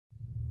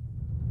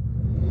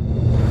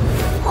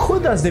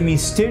does the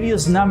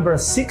mysterious number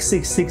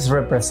 666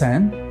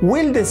 represent?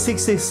 Will the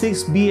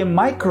 666 be a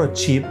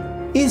microchip?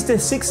 Is the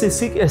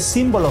 666 a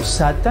symbol of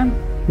Satan?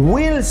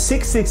 Will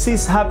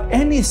 666 have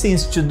anything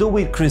to do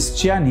with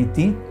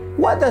Christianity?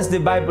 What does the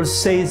Bible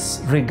say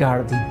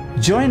regarding?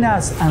 Join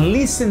us and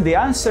listen the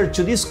answer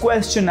to this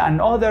question and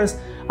others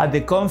at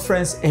the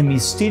conference A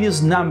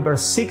Mysterious Number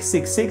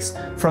 666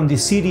 from the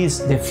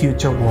series The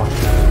Future World.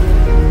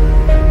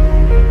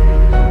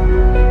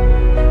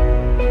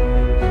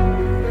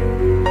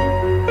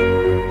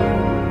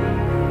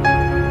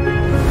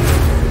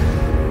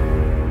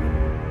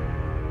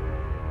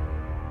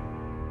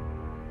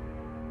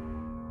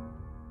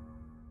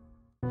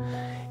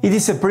 It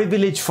is a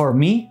privilege for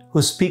me,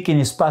 who speaking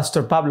is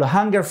Pastor Pablo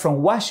Hanger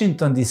from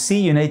Washington, D.C.,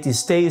 United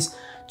States,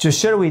 to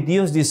share with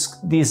you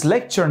this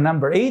lecture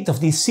number 8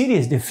 of this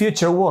series, The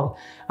Future World.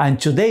 And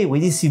today,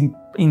 with this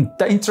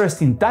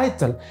interesting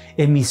title,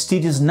 A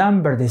Mysterious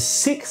Number, the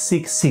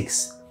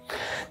 666.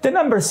 The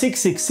number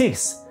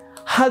 666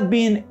 had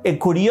been a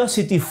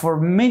curiosity for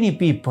many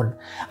people.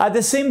 At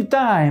the same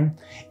time,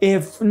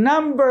 a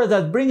number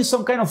that brings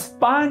some kind of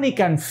panic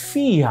and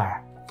fear.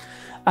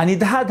 And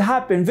it had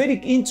happened, very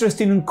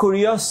interesting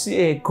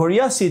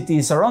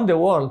curiosities around the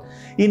world.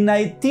 In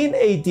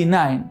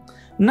 1989,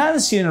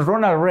 Nancy and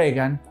Ronald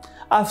Reagan,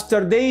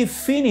 after they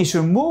finished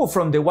or moved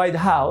from the White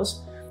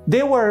House,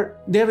 they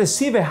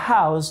received a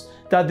house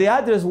that the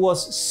address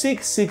was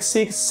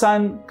 666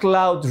 St.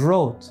 Cloud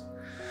Road.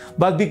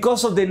 But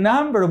because of the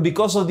number,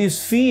 because of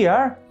this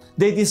fear,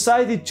 they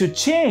decided to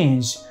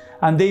change,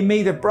 and they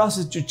made the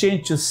process to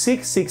change to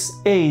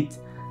 668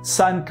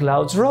 St.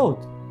 Cloud Road.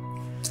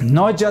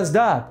 Not just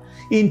that,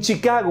 in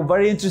Chicago,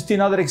 very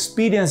interesting other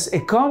experience, a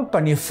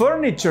company, a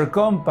furniture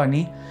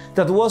company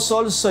that was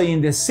also in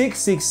the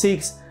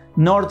 666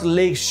 North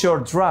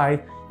Lakeshore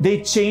Drive,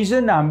 they changed the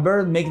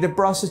number, make the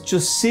process to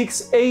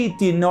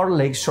 680 North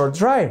Lakeshore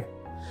Drive.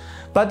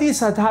 But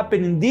this had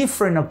happened in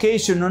different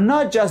occasions,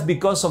 not just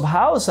because of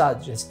house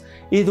address.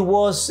 It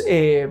was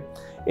a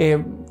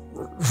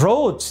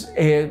road,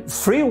 a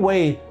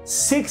freeway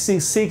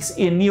 666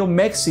 in New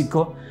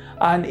Mexico,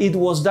 and it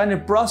was done a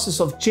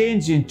process of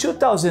changing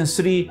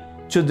 2003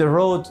 to the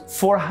road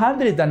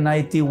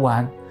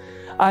 491.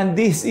 And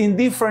this in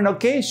different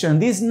occasions.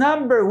 This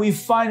number we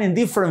find in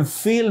different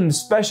films,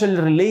 especially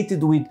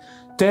related with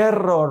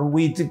terror,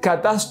 with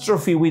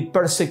catastrophe, with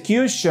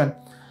persecution.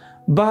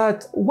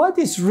 But what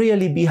is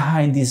really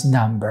behind this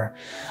number?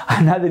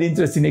 Another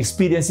interesting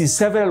experience is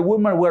several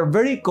women were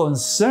very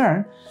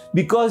concerned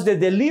because the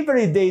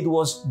delivery date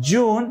was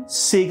June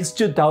 6,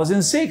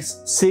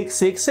 2006,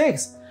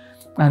 666.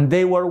 And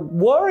they were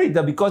worried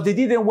because they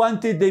didn't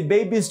want the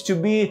babies to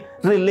be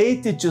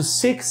related to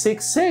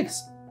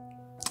 666.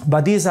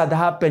 But this had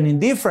happened in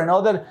different.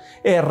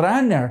 A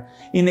runner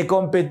in a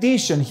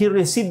competition, he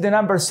received the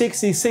number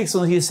 666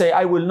 and he said,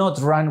 I will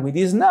not run with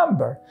this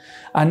number.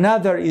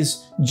 Another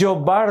is Joe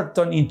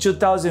Barton in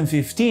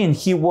 2015.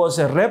 He was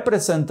a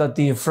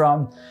representative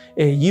from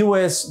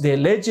the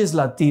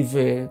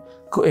legislative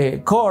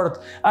court,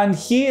 and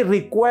he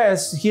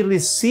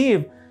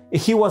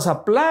was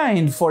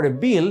applying for a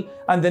bill,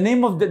 and the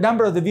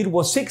number of the bill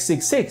was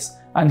 666,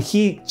 and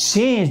he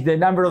changed the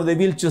number of the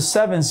bill to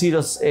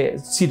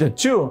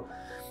 7002.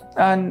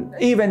 And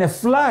even a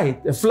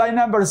flight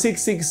number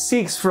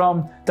 666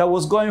 that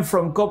was going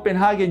from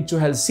Copenhagen to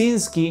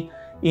Helsinki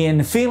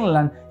in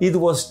Finland, it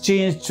was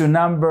changed to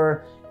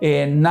number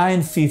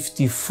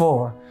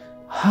 954.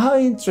 How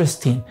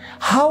interesting.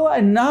 How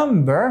a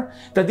number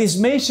that is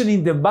mentioned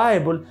in the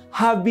Bible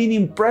have been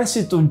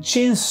impressed to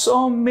change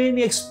so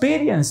many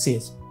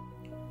experiences.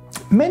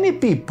 Many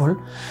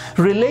people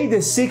relate the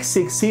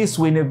 666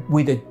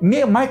 with a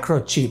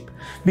microchip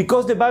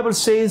because the Bible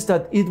says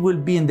that it will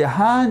be in the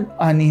hand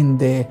and in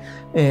the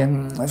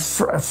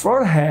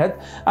forehead.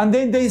 And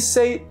then they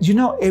say,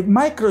 a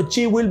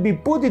microchip will be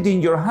put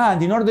in your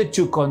hand in order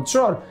to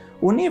control.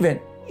 Uneven.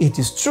 It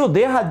is true,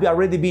 they had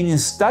already been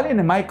installing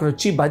a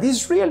microchip, but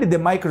it's really the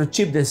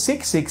microchip, the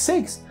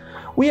 666.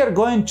 We are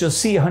going to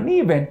see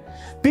uneven.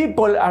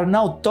 People are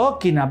now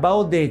talking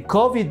about the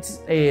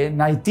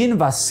COVID-19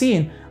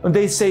 vaccine, and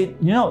they say,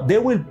 they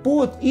will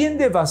put in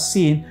the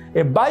vaccine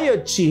a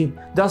biochip.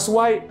 That's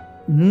why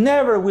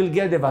never will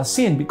get the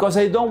vaccine, because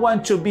I don't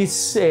want to be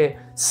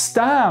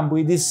stamped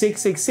with this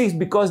 666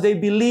 because they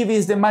believe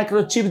it's the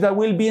microchip that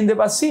will be in the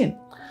vaccine.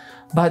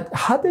 But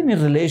had any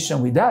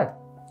relation with that?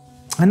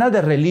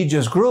 Another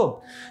religious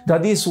group,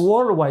 that is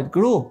worldwide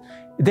group,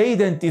 they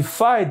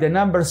identified the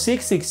number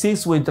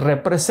 666 with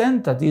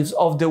representatives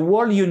of the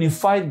world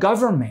unified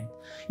government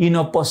in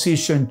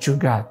opposition to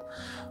God.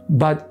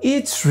 But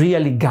it's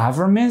really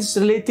governments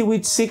related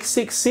with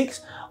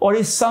 666, or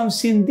is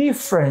something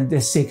different, the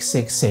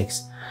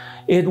 666?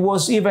 It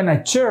was even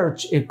a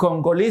church, a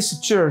Congolese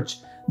church,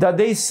 that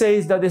they say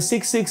that the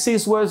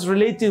 666 was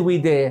related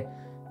with the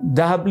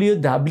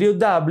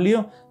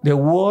www, the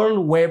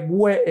World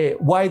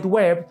Wide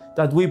Web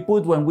that we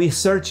put when we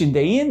search in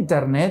the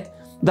internet,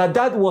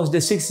 that was the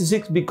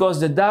 666 because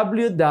the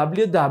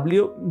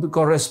www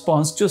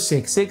corresponds to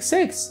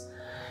 666.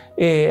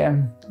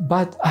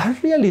 But are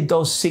really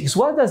those six?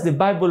 What does the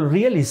Bible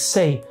really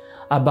say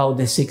about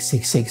the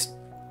 666?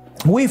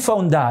 We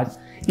found that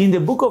in the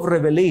book of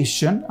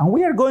Revelation, and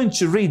we are going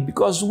to read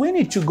because we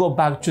need to go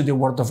back to the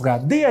Word of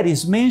God. There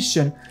is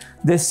mentioned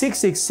the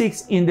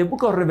 666 in the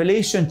book of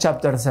Revelation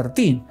chapter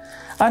 13.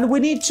 And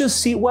we need to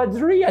see what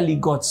really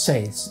God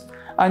says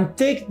and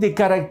take the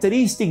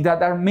characteristics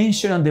that are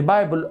mentioned in the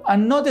Bible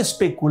and not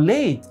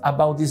speculate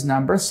about this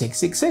number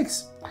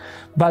 666,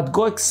 but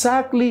go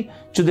exactly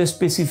to the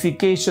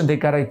specification, the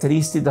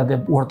characteristic that the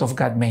Word of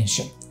God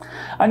mentioned.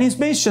 And it's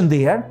mentioned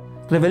there,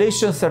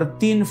 Revelation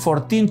 13,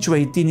 14 to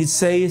 18, it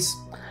says,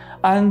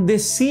 "And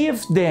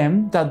deceived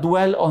them that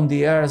dwell on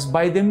the earth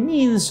by the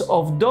means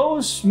of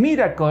those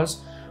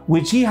miracles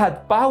which he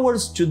had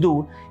powers to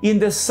do in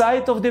the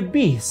sight of the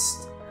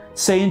beast,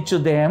 saying to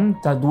them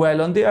that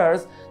dwell on the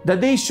earth, that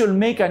they should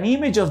make an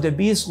image of the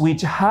beast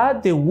which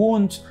had the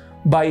wound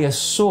by a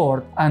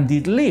sword and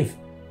did live.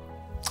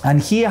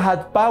 And he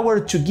had power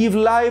to give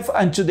life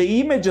unto the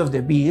image of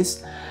the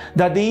beast,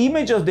 that the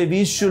image of the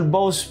beast should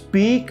both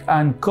speak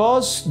and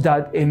cause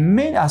that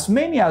as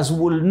many as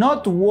will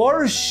not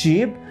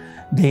worship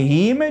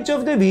the image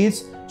of the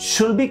beast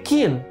should be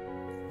killed."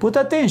 Put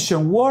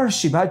attention,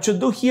 worship had to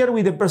do here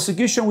with the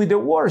persecution with the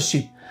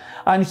worship.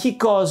 "And he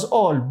caused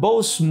all,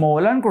 both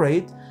small and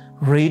great,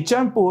 rich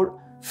and poor,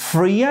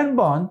 free and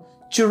bond,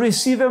 to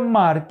receive a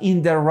mark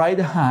in their right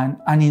hand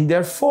and in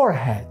their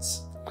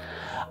foreheads,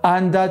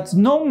 and that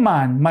no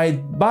man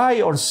might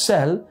buy or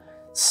sell,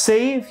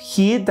 save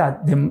he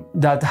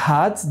that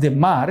had the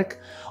mark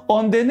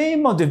on the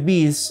name of the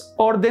beast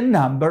or the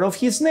number of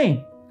his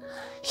name.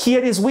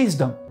 Here is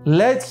wisdom.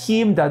 Let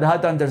him that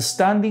hath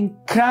understanding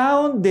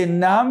count the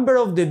number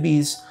of the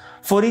beast,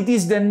 for it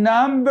is the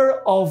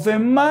number of a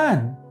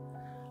man,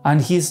 and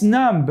his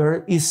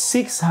number is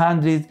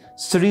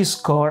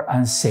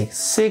 666.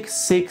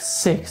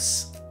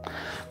 666.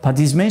 But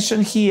this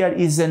mentioned here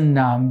is the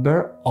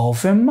number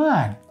of a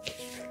man.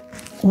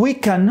 We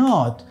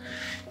cannot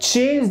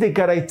change the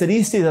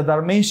characteristics that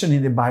are mentioned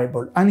in the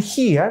Bible. And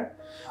here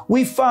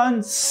we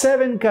found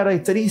 7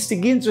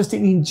 characteristics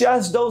interesting in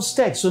just those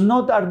texts. So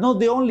are not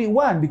the only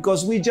one,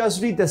 because we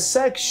just read the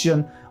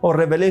section of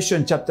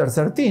Revelation chapter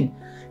 13.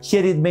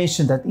 Here it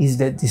mentioned that is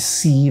the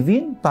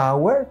deceiving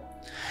power.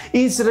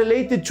 It's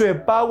related to a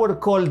power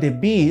called the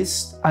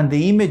beast and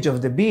the image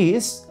of the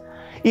beast.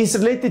 It's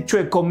related to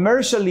a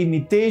commercial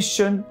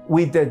limitation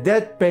with the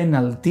death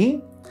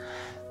penalty.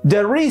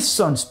 The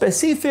reason,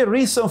 specific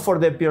reason for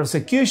the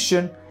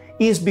persecution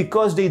is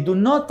because they do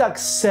not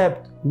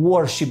accept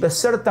worship, a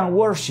certain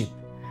worship.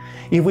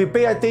 If we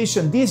pay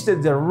attention, this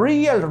is the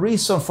real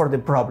reason for the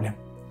problem.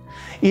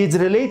 It's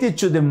related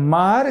to the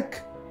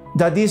mark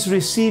that is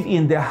received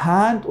in the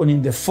hand or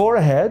in the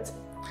forehead,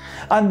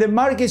 and the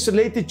mark is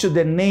related to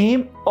the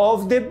name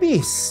of the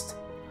beast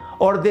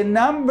or the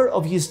number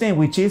of his name,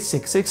 which is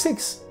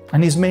 666.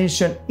 And it's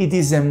mentioned it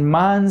is a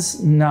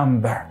man's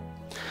number.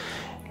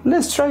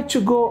 Let's try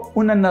to go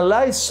and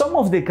analyze some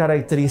of the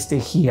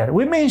characteristics here.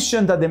 We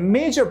mentioned that the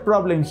major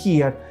problem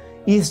here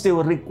is the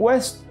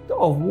request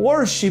of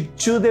worship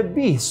to the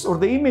beast or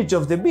the image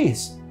of the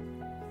beast.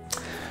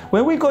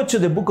 When we go to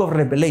the book of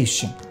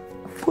Revelation,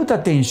 put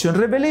attention,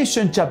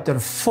 Revelation chapter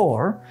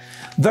 4,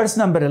 verse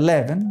number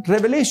 11,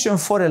 Revelation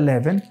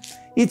 4:11,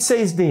 it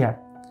says there,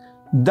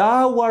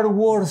 "Thou art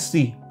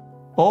worthy,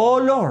 O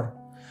Lord,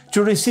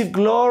 to receive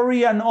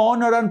glory and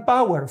honor and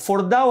power,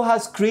 for thou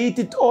hast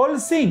created all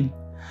things,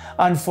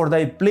 and for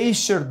thy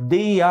pleasure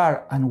they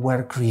are and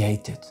were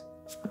created."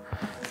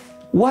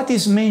 What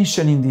is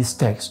mentioned in this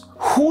text?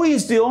 Who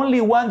is the only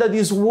one that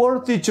is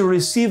worthy to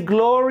receive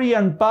glory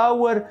and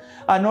power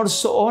and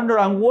also honor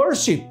and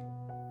worship?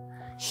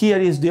 Here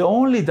is the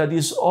only that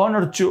is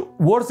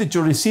worthy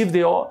to receive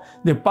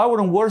the power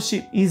and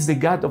worship is the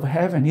God of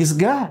heaven, is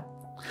God.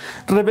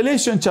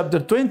 Revelation chapter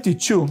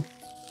 22,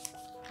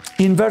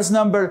 in verse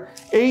number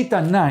 8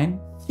 and 9,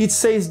 it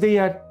says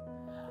there,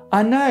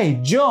 "And I,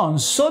 John,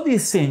 saw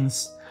these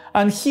things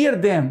and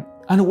heard them.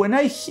 And when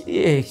I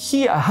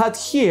had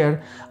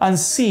heard and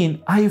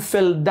seen, I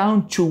fell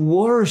down to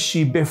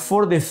worship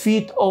before the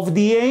feet of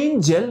the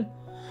angel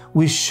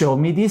which showed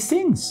me these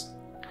things.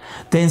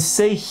 Then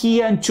say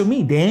he unto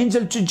me," the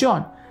angel to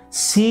John,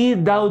 "See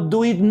thou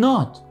do it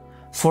not,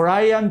 for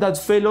I am that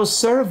fellow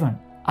servant,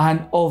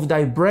 and of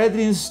thy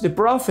brethren the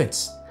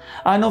prophets,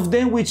 and of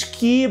them which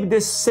keep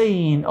the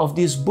saying of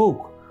this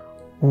book,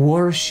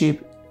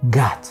 worship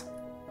God."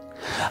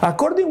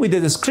 According with the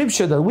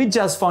description that we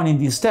just found in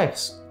this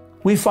text,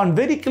 we found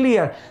very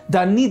clear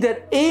that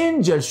neither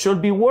angels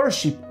should be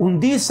worshipped,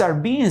 and these are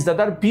beings that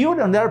are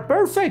pure and they are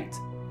perfect.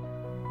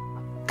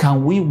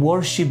 Can we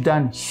worship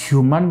then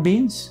human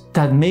beings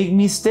that make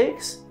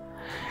mistakes?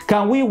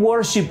 Can we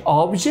worship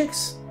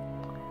objects?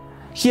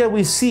 Here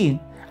we see,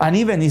 and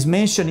even is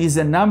mentioned, is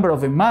the number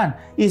of a man.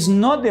 It's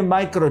not the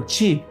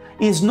microchip,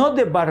 it's not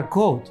the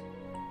barcode.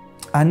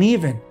 And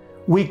even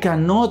we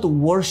cannot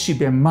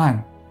worship a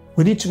man.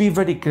 We need to be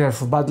very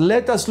careful. But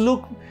let us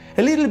look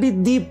a little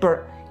bit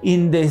deeper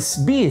in this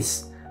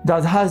beast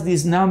that has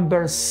this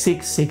number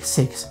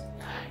 666.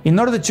 In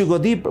order to go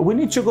deeper, we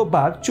need to go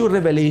back to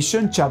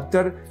Revelation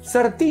chapter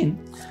 13.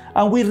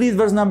 And we read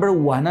verse number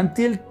 1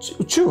 until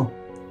 2.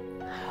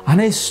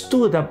 And I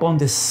stood upon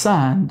the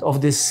sand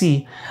of the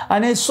sea,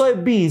 and I saw a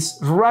beast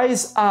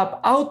rise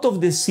up out of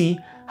the sea,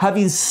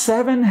 having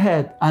 7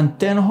 heads and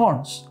 10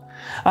 horns,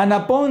 and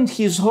upon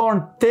his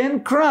horn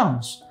 10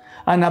 crowns,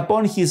 and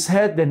upon his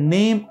head the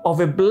name of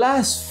a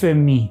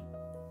blasphemy.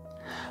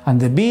 And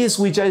the beast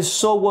which I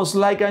saw was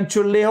like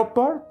unto a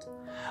leopard,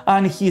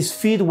 and his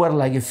feet were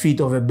like the feet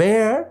of a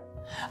bear,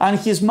 and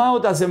his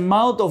mouth as the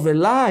mouth of a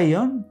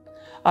lion.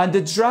 And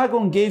the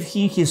dragon gave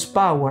him his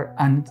power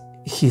and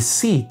his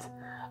seat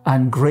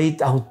and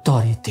great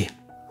authority.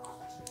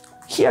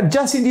 Here,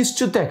 just in these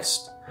 2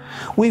 texts,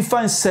 we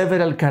find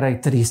several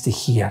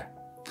characteristics here.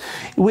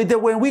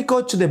 When we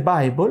go to the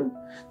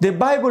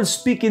Bible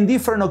speaks in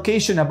different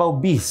occasions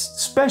about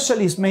beasts.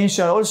 Especially is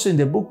mentioned also in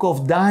the book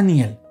of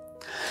Daniel.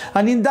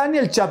 And in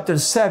Daniel chapter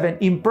 7,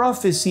 in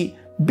prophecy,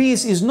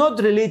 beast is not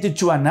related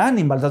to an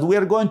animal, that we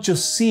are going to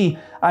see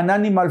an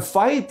animal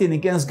fighting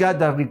against God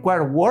that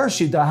required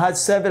worship, that had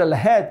several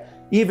heads,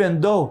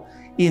 even though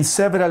in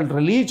several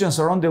religions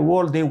around the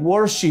world they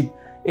worship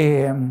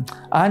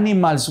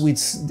animals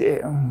with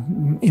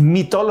in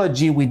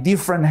mythology with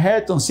different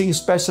heads on things,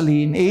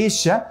 especially in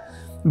Asia.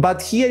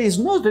 But here is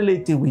not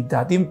related with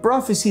that. In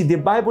prophecy, the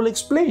Bible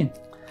explains.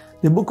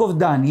 The book of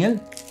Daniel,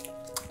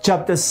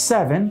 chapter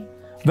 7,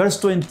 verse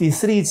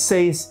 23, it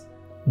says,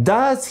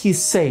 "Thus he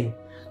said,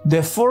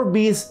 the 4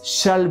 beasts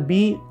shall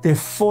be the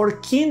 4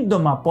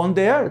 kingdoms upon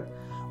the earth,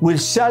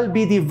 which shall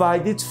be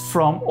divided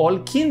from all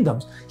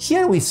kingdoms."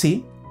 Here we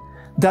see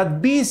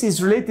that beast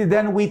is related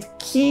then with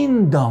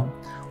kingdom,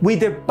 with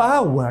the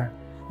power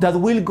that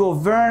will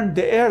govern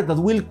the earth, that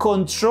will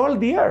control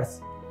the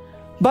earth.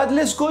 But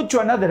let's go to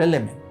another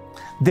element.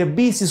 The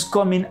beast is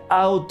coming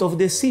out of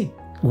the sea.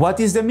 What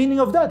is the meaning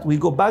of that? We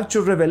go back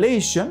to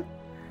Revelation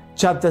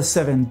chapter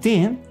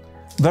 17,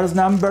 verse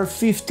number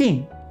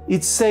 15.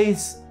 It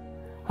says,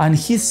 "And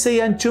he said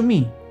unto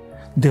me,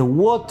 the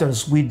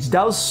waters which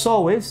thou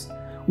sawest,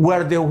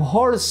 where the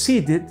horse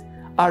seated,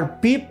 are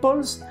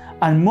peoples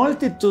and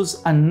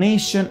multitudes and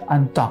nations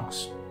and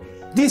tongues."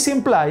 This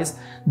implies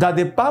that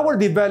the power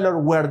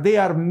developed where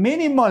there are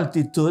many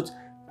multitudes,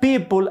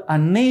 people,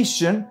 and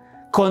nation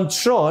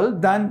control,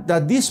 then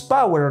that this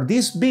power or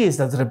this beast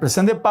that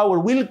represents the power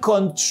will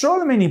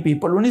control many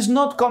people, when it's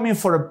not coming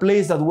from a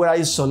place that we're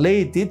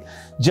isolated,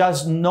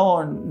 just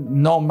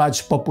no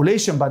much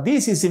population, but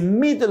this is in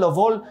middle of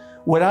all,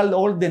 where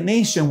all the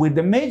nation with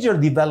the major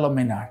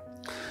development are.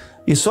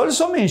 It's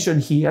also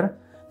mentioned here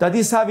that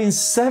it's having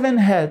 7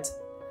 heads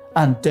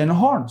and 10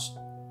 horns,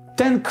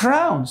 10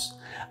 crowns,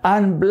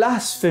 and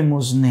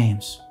blasphemous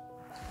names.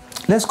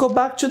 Let's go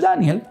back to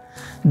Daniel.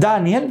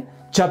 Daniel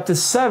chapter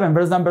 7,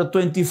 verse number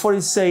 24,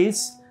 it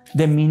says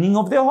the meaning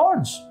of the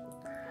horns.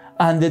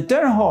 "And the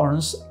 10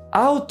 horns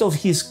out of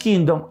his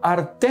kingdom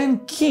are 10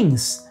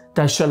 kings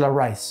that shall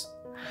arise."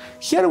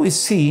 Here we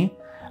see,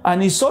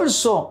 and it's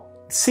also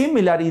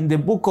similar in the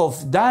book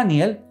of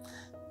Daniel,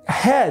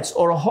 heads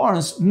or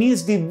horns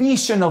means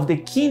division of the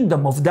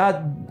kingdom of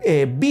that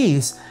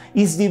beast,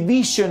 is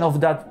division of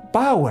that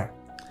power.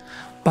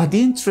 But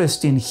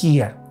interesting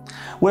here,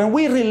 when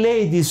we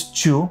relate these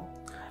 2,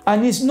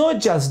 and it's not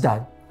just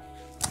that,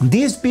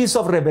 this piece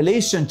of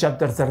Revelation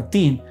chapter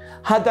 13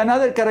 had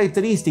another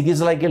characteristic.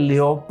 It's like a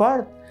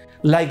leopard,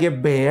 like a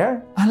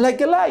bear, and like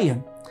a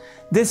lion.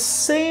 The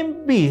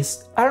same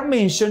beasts are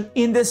mentioned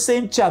in the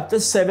same chapter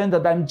 7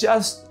 that I'm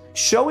just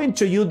showing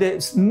to you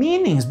the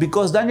meanings,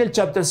 because Daniel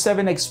chapter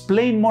 7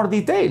 explains more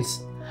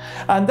details.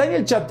 And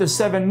Daniel chapter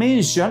 7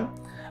 mentioned,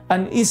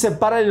 and it's a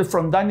parallel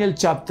from Daniel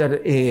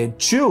chapter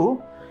 2,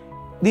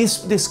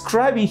 this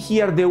describing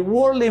here the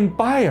world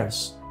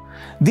empires.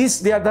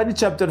 They are Daniel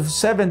chapter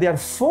 7, there are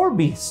 4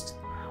 beasts.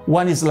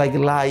 One is like a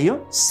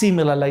lion,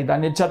 similar like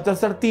Daniel chapter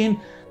 13.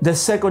 The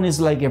second is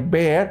like a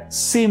bear,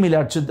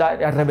 similar to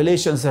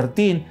Revelation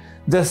 13.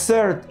 The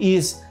third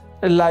is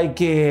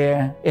like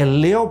a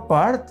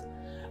leopard.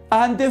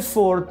 And the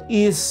 4th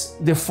is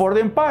the 4th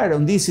empire.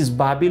 And this is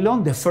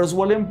Babylon, the first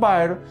world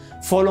empire,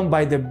 followed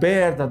by the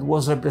bear that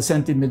was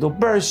representing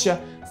Medo-Persia,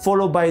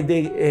 followed by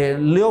the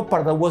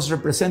leopard that was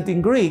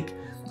representing Greek.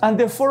 And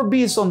the 4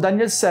 beasts on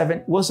Daniel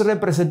 7 was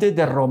represented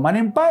the Roman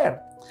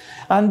Empire.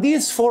 And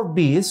these 4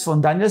 beasts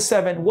from Daniel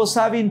 7 was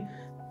having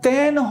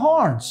 10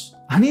 horns.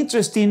 And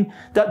interesting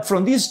that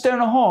from this 10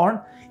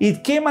 horn,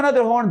 it came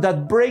another horn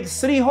that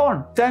breaks 3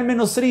 horns. 10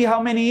 minus 3, how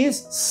many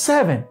is?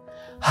 7.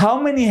 How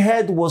many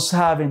head was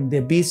having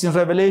the beast in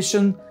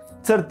Revelation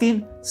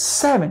 13?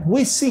 7.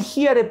 We see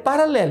here a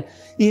parallel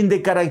in the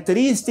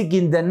characteristic,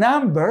 in the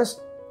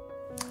numbers.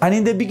 And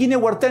in the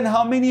beginning were 10.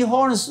 How many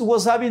horns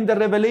was having the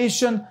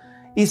Revelation?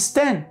 Is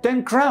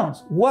 10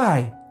 crowns.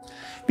 Why?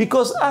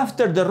 Because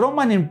after the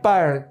Roman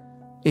Empire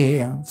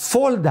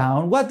fall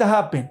down, what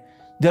happened?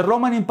 The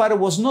Roman Empire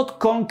was not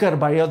conquered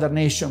by other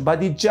nations,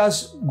 but it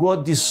just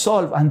got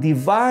dissolved and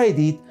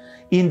divided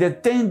in the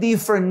 10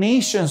 different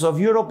nations of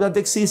Europe that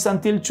exist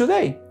until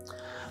today.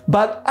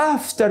 But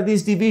after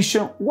this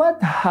division,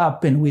 what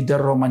happened with the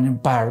Roman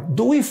Empire?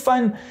 Do we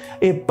find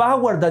a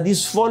power that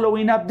is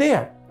following up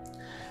there?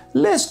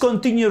 Let's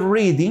continue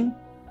reading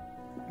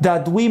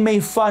that we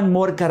may find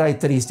more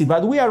characteristics,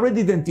 but we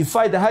already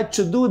identified that had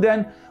to do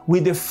then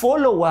with the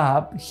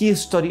follow-up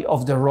history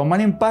of the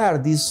Roman Empire,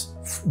 this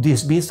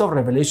beast of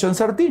Revelation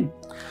 13.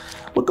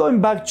 We're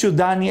going back to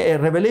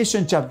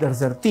Revelation chapter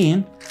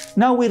 13.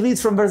 Now we read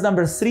from verse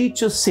number 3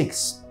 to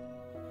 6.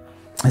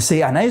 I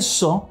say, and I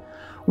saw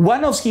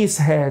one of his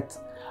head,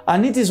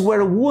 and it is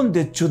were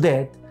wounded to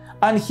death,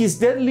 and his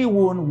deadly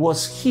wound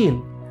was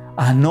healed,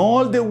 and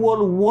all the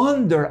world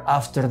wondered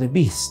after the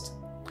beast.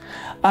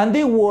 And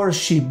they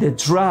worship the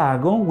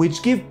dragon,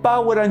 which give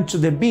power unto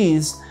the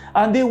beast,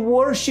 and they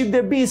worship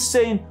the beast,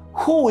 saying,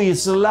 Who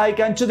is like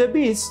unto the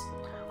beast?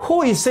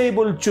 Who is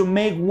able to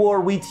make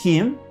war with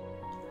him?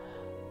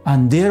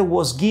 And there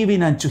was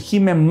given unto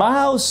him a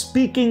mouth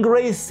speaking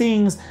great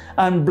things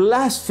and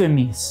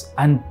blasphemies,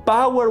 and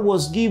power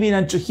was given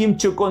unto him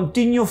to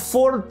continue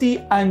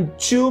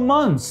 42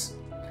 months.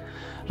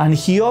 And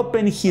he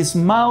opened his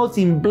mouth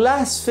in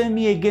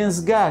blasphemy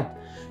against God,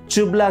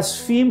 to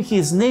blaspheme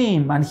his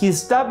name and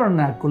his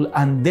tabernacle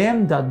and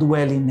them that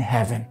dwell in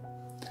heaven.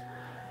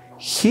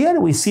 Here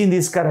we see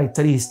this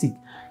characteristic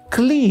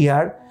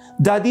clear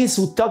that is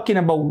talking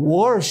about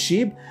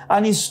worship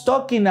and is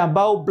talking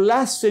about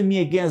blasphemy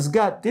against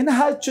God. Then it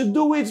has to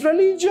do with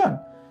religion.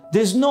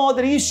 There's no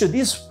other issue.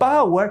 This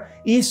power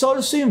is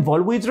also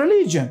involved with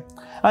religion.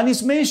 And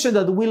it's mentioned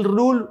that will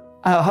rule,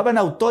 have an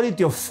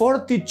authority of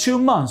 42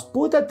 months.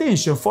 Put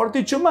attention,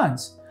 42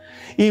 months.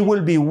 It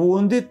will be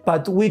wounded,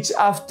 but which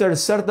after a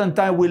certain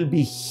time will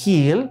be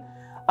healed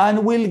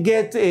and will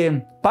get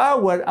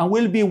power and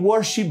will be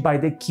worshipped by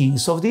the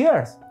kings of the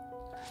earth.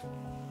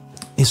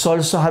 It's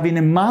also having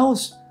a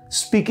mouth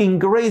speaking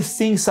great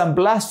things and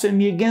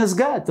blasphemy against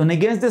God and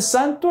against the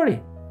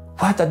sanctuary.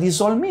 What that this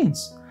all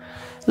means?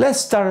 Let's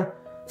start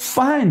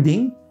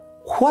finding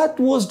what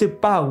was the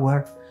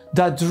power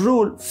that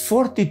ruled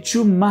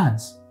 42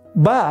 months.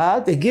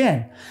 But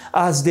again,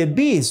 as the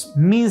beast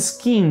means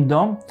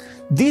kingdom,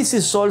 this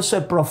is also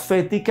a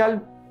prophetical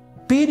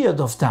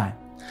period of time.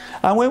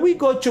 And when we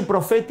go to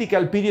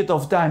prophetical period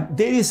of time,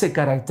 there is a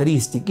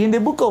characteristic. In the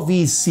book of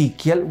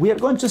Ezekiel, we are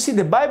going to see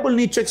the Bible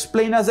needs to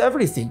explain us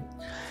everything.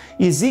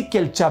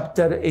 Ezekiel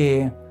chapter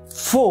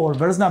 4,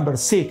 verse number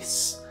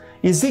 6.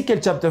 Ezekiel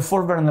chapter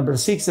 4, verse number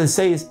 6, it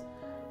says,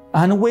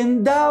 And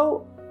when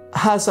thou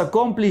hast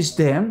accomplished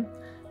them,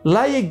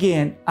 lie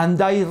again on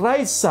thy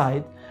right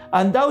side,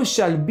 and thou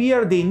shalt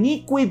bear the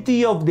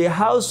iniquity of the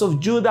house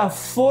of Judah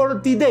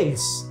 40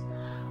 days.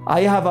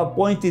 I have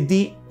appointed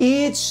thee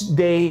each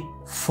day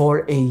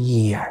for a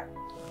year.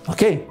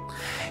 Okay,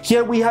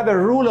 here we have a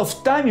rule of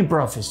time in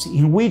prophecy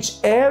in which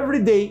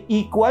every day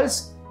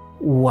equals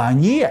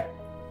 1 year.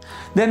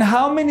 Then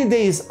how many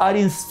days are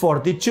in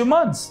 42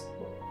 months?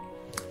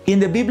 In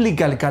the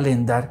biblical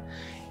calendar,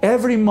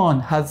 every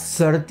month has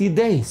 30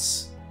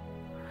 days.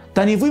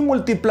 Then if we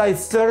multiply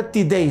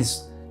 30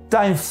 days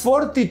times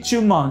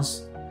 42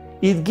 months,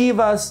 it gives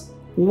us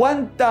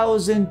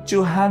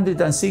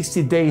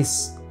 1,260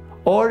 days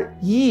or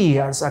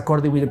years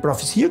according with the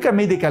prophecy. You can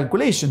make the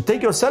calculation.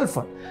 Take your cell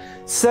phone.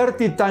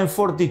 30 times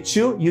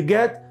 42, you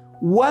get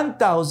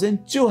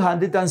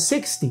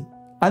 1,260.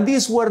 And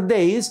these were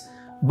days,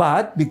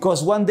 but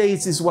because 1 day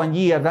is 1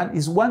 year, then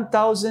it's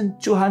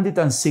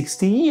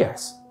 1,260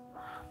 years.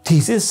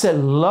 This is a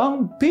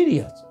long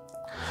period.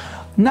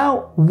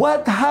 Now,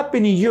 what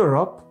happened in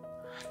Europe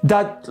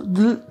that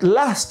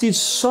lasted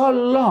so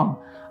long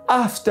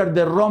after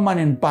the Roman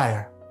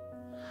Empire?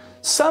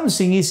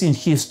 Something is in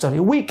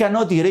history. We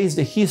cannot erase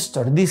the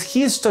history. This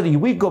history,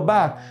 we go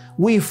back,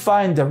 we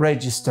find the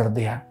register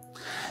there.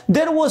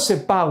 There was a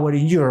power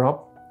in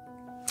Europe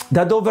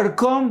that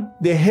overcome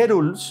the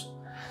Herulds,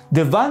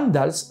 the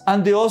Vandals,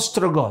 and the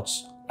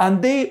Ostrogoths.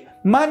 And they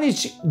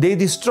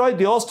destroyed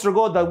the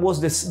Ostrogoth, that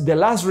was the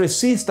last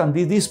resistance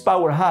this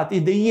power had,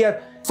 in the year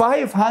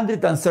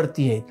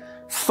 538.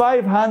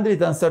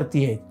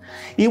 538.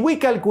 If we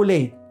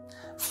calculate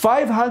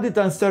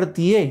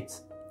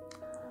 538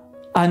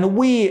 and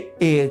we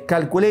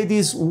calculate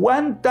this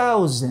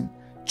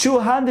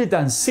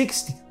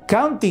 1,260,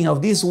 counting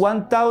of this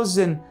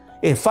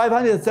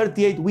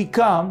 1,538, we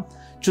come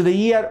to the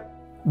year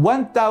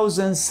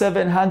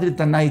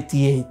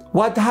 1,798.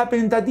 What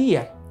happened in that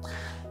year?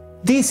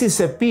 This is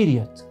a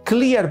period,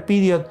 clear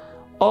period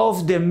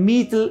of the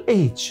Middle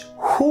Age.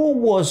 Who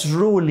was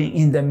ruling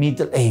in the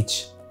Middle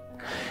Age?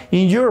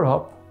 In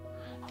Europe,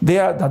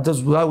 that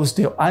was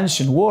the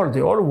ancient world,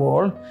 the old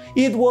world,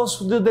 it was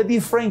the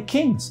different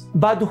kings.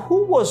 But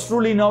who was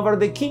ruling over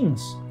the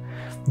kings?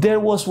 There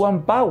was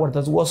one power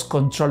that was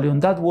controlling,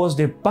 that was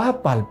the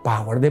papal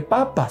power, the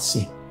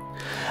papacy.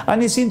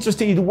 And it's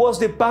interesting, it was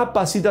the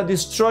papacy that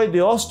destroyed the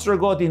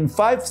Ostrogoth in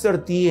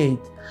 538,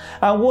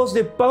 and was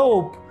the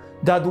Pope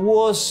that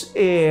was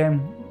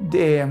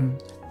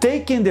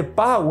taking the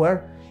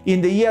power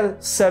in the year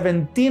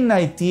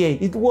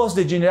 1798. It was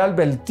the General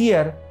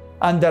Beltier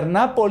under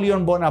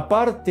Napoleon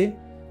Bonaparte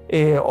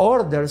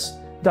orders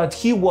that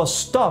he was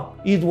stopped,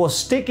 it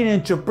was taken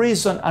into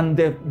prison, and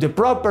the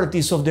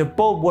properties of the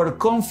Pope were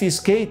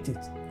confiscated,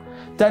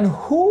 then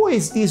who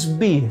is this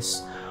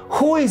beast?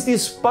 Who is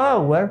this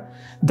power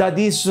that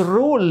is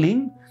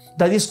ruling,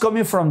 that is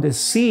coming from the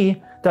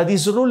sea, that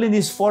is ruling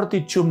these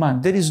 42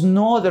 months? There is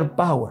no other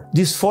power.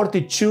 These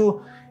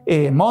 42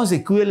 months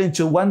equivalent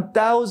to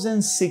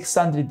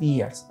 1,600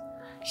 years.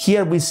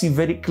 Here we see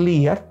very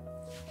clear,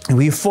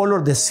 we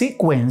follow the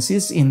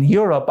sequences in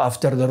Europe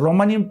after the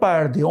Roman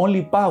Empire. The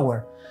only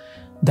power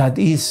that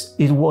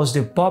it was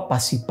the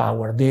papacy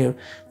power,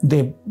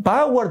 the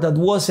power that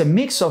was a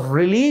mix of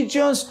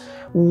religions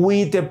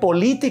with the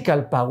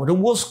political power. It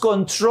was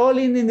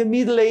controlling in the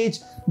Middle Age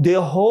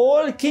the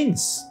whole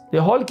kings.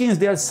 The whole kings,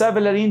 there are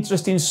several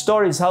interesting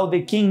stories how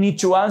the king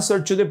needs to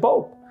answer to the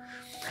Pope.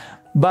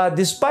 But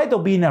despite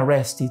of being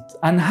arrested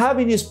and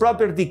having his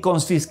property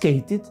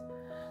confiscated,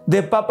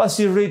 the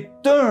papacy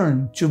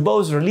returned to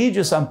both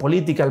religious and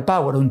political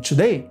power. And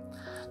today,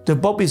 the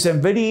Pope is a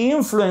very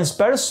influenced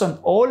person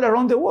all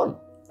around the world.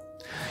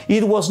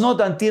 It was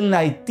not until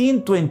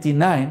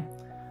 1929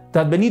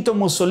 that Benito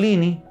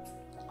Mussolini,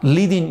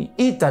 leading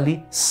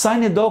Italy,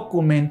 signed a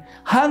document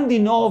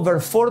handing over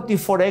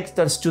 44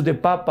 hectares to the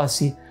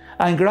papacy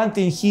and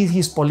granting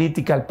his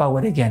political power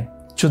again.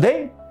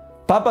 Today,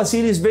 papacy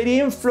is very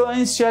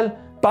influential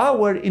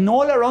power in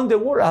all around the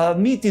world,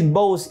 admitting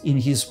both in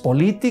his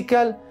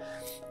political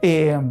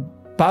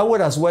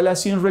power as well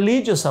as in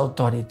religious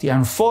authority,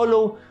 and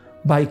followed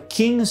by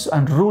kings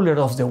and rulers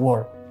of the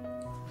world.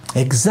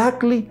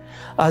 Exactly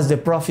as the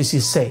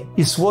prophecies say.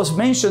 It was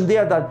mentioned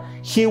there that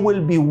he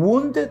will be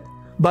wounded,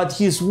 but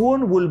his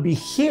wound will be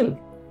healed.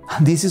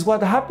 And this is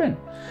what happened.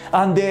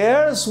 And the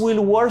earth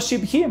will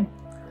worship him.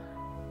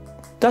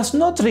 Does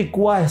not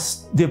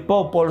request the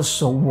Pope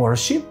also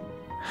worship,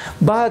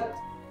 but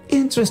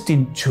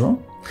interesting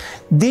too,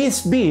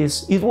 this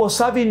beast, it was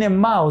having a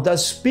mouth that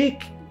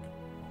speak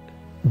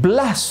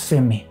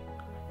blasphemy.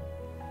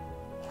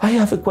 I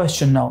have a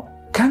question now.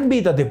 Can be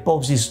that the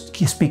Pope is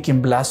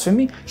speaking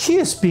blasphemy?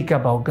 He speak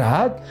about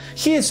God,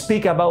 he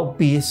speak about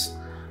peace,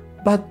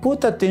 but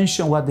put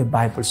attention what the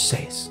Bible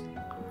says.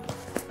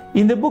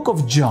 In the book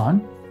of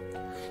John,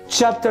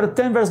 chapter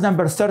 10, verse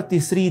number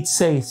 33, it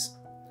says,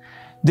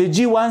 "The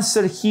Jew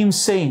answered him,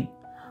 saying,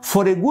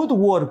 For a good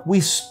work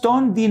we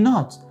stone thee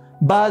not,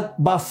 but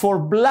for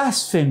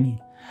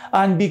blasphemy,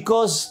 and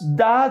because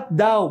that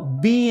thou,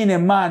 being a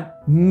man,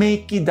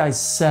 make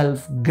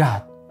thyself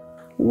God."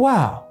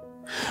 Wow!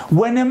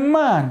 When a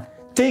man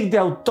takes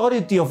the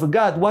authority of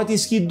God, what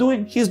is he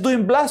doing? He's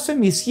doing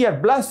blasphemy here.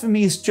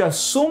 Blasphemy is to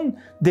assume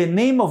the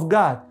name of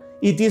God.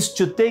 It is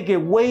to take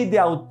away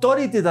the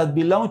authority that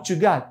belongs to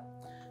God.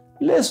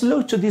 Let's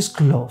look to this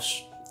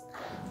close.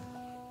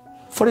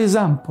 For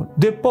example,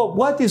 the Pope,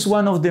 what is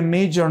one of the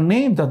major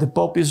names that the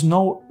Pope is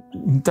known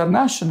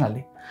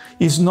internationally?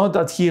 It's not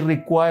that he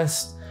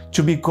requests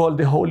to be called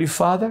the Holy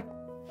Father.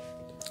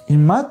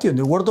 In Matthew,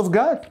 the Word of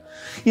God,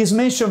 is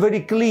mentioned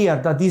very clear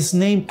that this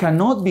name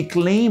cannot be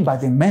claimed by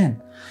the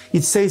man.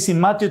 It says in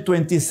Matthew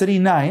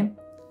 23:9,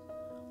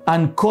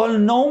 "And call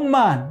no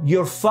man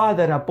your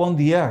father upon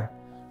the earth,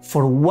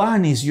 for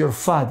one is your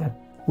Father,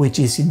 which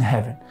is in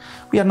heaven."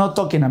 We are not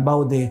talking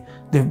about the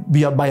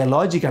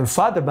biological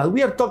father, but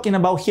we are talking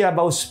about here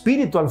about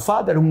spiritual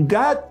father. And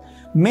God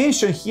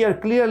mentioned here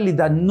clearly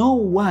that no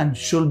one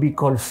should be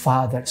called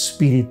father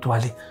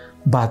spiritually,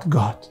 but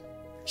God.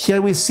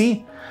 Here we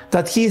see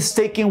that he is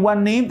taking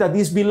one name that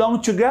is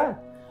belongs to God.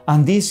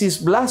 And this is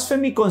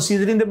blasphemy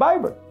considered in the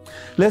Bible.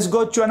 Let's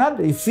go to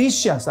another,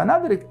 Ephesians,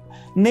 another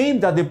name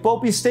that the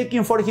Pope is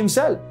taking for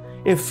himself.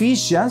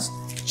 Ephesians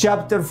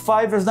chapter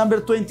 5, verse number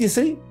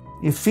 23.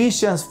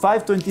 Ephesians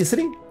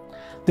 5:23.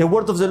 The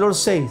word of the Lord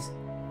says,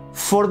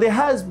 "For the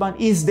husband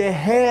is the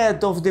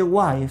head of the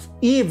wife,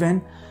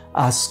 even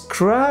as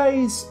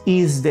Christ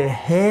is the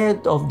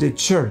head of the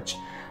church,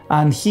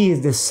 and he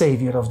is the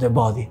Savior of the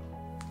body."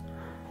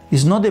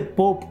 Is not the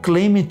Pope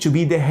claiming to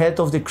be the head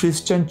of the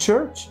Christian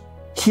church?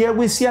 Here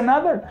we see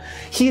another.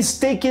 He's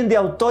taking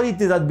the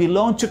authority that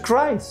belongs to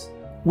Christ.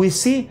 We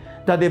see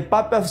that the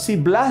papacy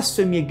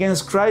blasphemy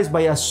against Christ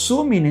by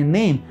assuming a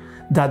name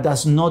that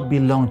does not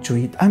belong to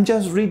it. I'm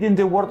just reading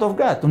the Word of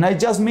God, and I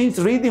just mean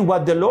reading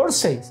what the Lord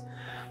says.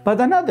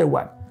 But another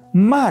one,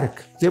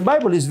 Mark, the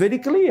Bible is very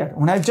clear.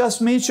 When I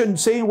just mentioned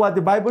saying what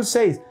the Bible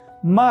says,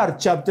 Mark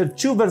chapter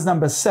 2, verse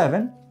number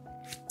 7,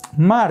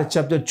 Mark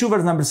chapter 2,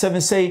 verse number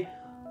 7 say,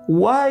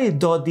 "Why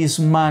doth this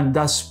man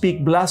that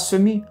speak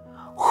blasphemy?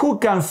 Who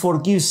can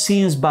forgive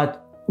sins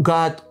but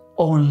God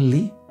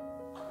only?"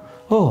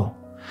 Oh,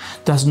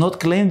 does not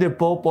claim the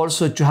Pope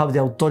also to have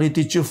the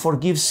authority to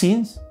forgive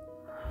sins?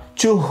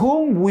 To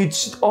whom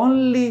which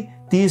only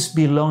this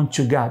belong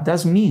to God.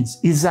 That means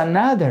it's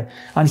another,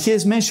 and he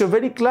has mentioned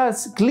very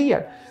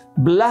clear,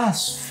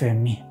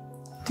 blasphemy.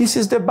 This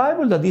is the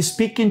Bible that is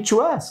speaking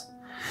to us.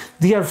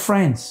 Dear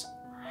friends,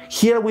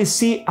 here we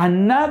see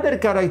another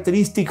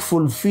characteristic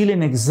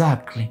fulfilling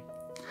exactly.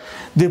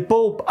 The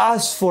Pope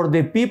asked for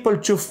the people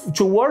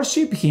to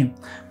worship him.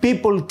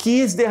 People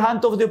kiss the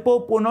hand of the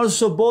Pope and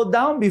also bow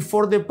down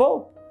before the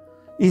Pope.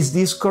 Is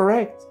this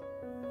correct?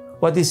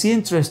 What is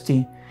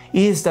interesting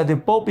is that the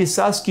Pope is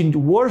asking to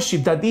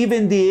worship that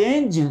even the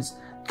angels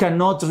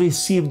cannot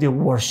receive the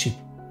worship.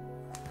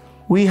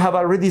 We have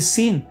already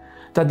seen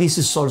that this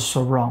is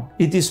also wrong.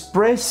 It is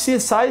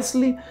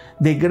precisely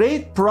the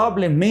great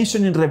problem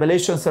mentioned in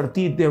Revelation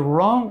 13, the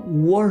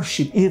wrong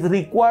worship. It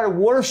requires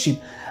worship.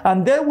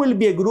 And there will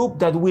be a group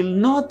that will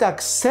not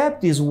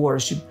accept this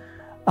worship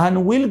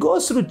and will go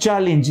through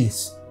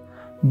challenges.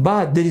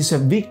 But there is a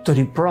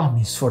victory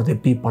promise for the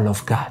people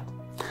of God.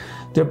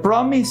 The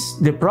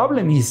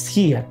problem is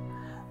here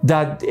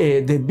that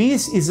the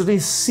beast is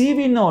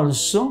receiving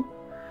also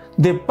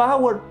the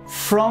power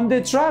from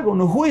the dragon.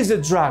 Who is the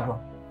dragon?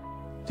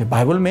 The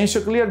Bible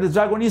mentions clearly the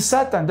dragon is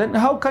Satan. Then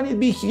how can it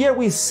be? Here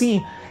we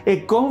see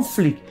a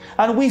conflict,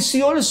 and we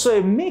see also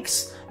a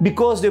mix,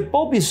 because the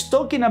Pope is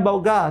talking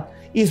about God,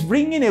 is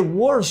bringing a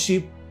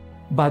worship,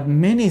 but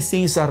many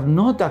things are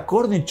not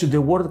according to the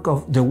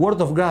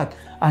word of God,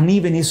 and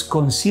even is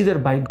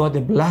considered by God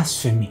a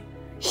blasphemy.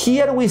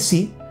 Here we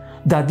see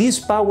that this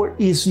power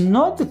is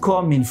not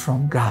coming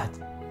from God.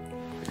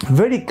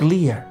 Very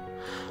clear.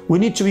 We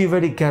need to be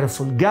very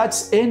careful.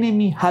 God's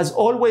enemy has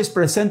always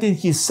presented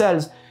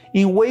himself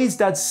in ways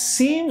that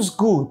seems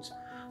good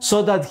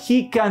so that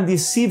he can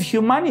deceive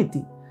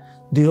humanity.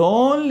 The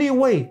only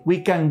way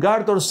we can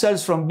guard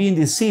ourselves from being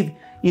deceived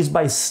is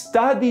by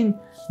studying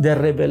the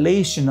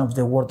revelation of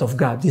the Word of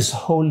God, this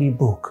holy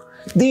book.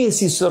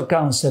 This is our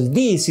counsel.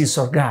 This is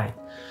our guide.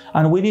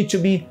 And we need to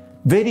be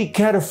very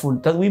careful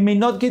that we may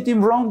not get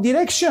in wrong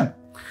direction.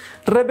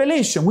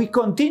 Revelation, we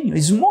continue.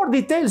 It's more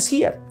details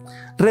here.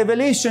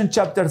 Revelation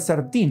chapter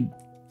 13,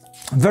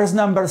 verse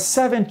number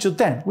 7 to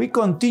 10. We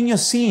continue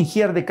seeing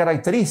here the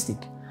characteristic.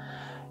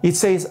 It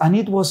says, and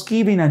it was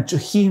given unto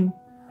him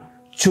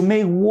to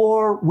make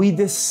war with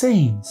the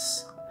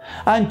saints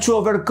and to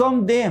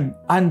overcome them,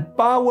 and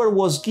power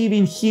was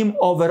given him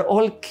over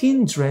all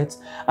kindreds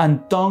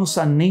and tongues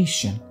and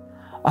nations.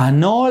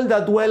 And all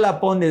that dwell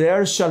upon the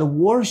earth shall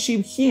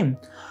worship him,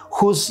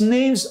 whose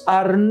names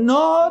are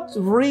not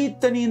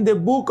written in the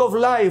book of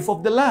life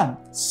of the Lamb,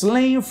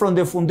 slain from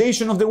the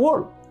foundation of the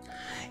world.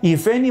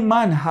 If any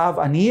man have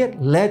an ear,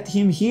 let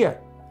him hear.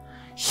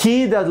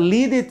 He that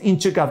leadeth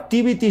into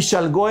captivity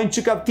shall go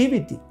into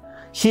captivity.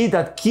 He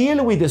that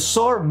kill with the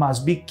sword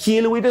must be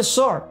killed with the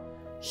sword.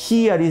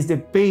 Here is the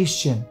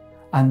patience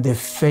and the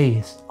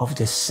faith of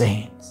the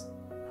saints.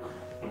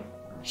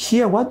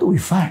 Here, what do we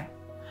find?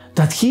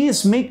 That he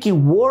is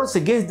making wars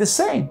against the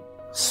saints.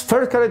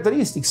 First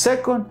characteristic.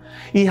 Second,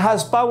 he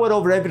has power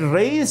over every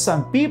race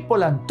and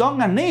people and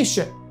tongue and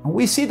nation. And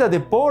we see that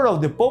the power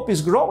of the Pope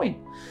is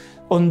growing.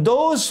 On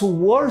those who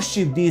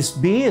worship this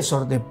beast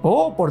or the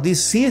Pope or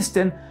this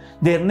system,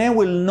 their name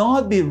will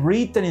not be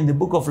written in the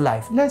book of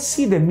life. Let's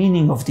see the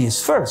meaning of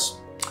this first.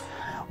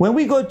 When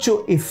we go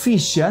to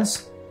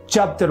Ephesians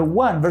chapter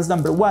 1, verse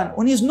number 1,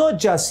 and it's not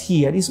just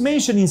here, it's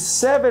mentioned in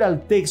several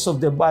texts of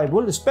the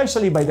Bible,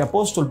 especially by the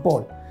Apostle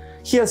Paul.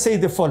 Here says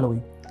the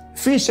following,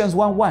 Ephesians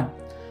 1:1,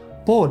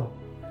 Paul,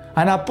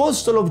 an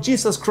apostle of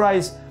Jesus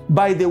Christ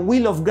by the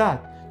will of God,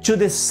 to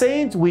the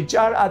saints which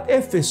are at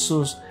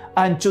Ephesus,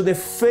 and to the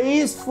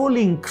faithful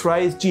in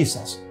Christ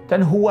Jesus.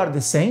 Then who are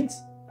the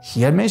saints?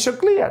 Here mentioned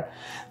clear.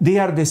 They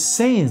are the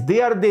saints.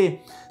 They are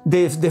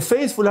the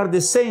faithful are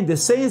the saints. The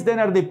saints then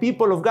are the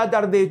people of God,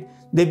 are the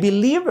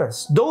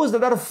believers, those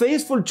that are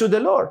faithful to the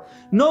Lord,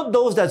 not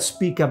those that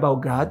speak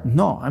about God.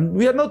 No, and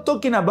we are not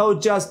talking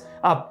about just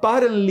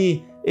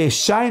apparently a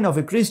shine of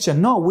a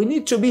Christian. No, we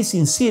need to be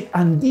sincere,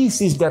 and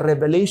this is the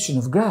revelation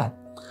of God.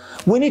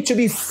 We need to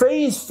be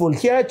faithful.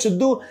 Here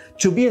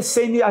to be a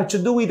saint had to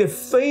do with the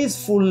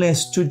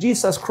faithfulness to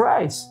Jesus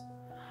Christ.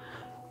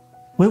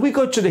 When we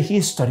go to the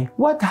history,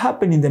 what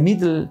happened in the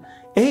Middle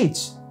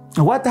Age?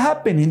 What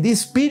happened in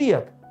this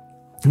period?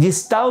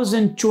 These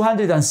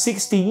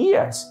 1,260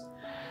 years?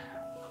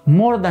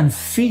 More than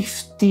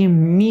 50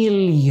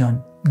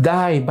 million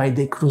died by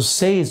the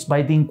Crusades,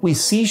 by the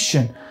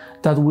Inquisition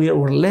that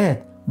were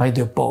led by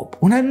the Pope.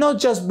 And I'm not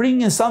just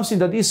bringing something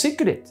that is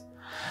secret.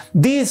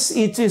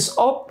 It is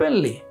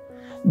openly.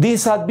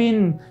 This had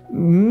been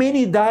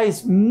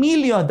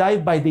millions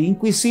died by the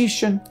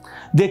Inquisition,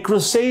 the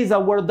Crusades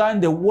that were done,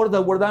 the war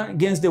that were done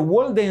against the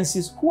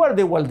Waldenses. Who are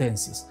the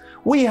Waldenses?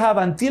 We have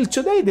until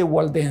today the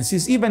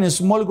Waldenses, even in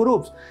small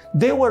groups.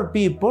 They were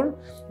people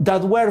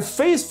that were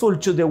faithful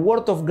to the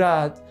Word of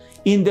God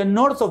in the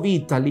north of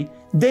Italy.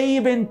 They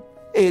even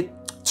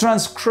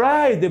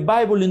transcribed the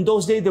Bible in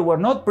those days. They were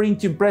not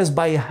printing press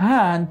by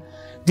hand,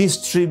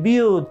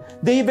 distribute.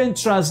 They even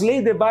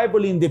translate the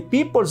Bible in the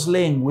people's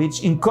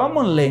language, in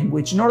common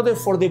language, in order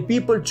for the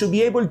people to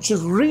be able to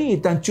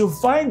read and to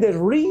find the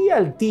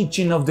real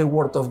teaching of the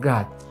Word of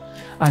God.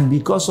 And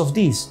because of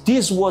this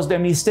was the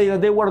mistake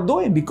that they were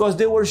doing, because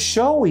they were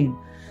showing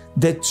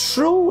the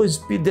true,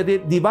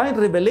 the divine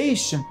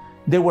revelation.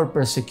 They were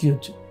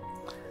persecuted.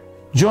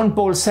 John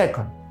Paul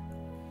II,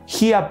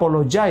 he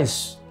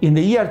apologized in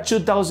the year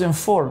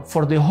 2004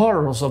 for the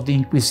horrors of the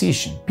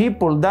Inquisition.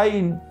 People died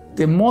in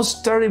the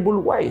most terrible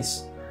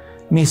ways.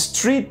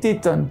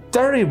 mistreated in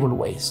terrible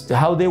ways,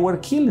 how they were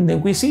killed in the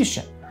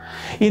Inquisition.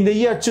 In the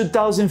year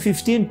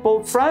 2015,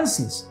 Pope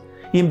Francis,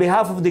 in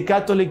behalf of the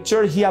Catholic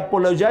Church, he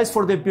apologized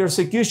for the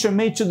persecution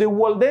made to the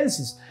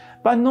Waldenses.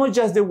 But not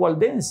just the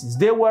Waldenses.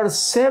 There were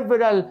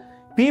several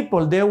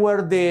people. There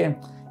were the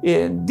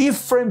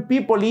different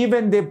people.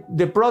 Even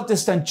the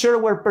Protestant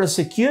Church were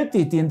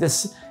persecuted in the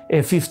 15th,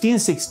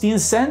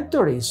 16th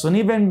centuries. And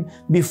even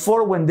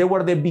before, when they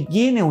were the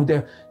beginning,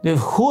 the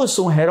Hus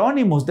and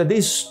Hieronymus, that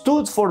they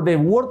stood for the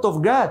Word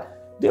of God,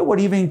 they were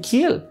even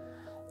killed.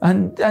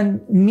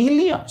 And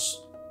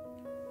millions.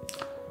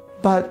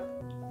 But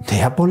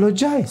they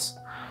apologized.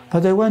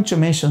 But I want to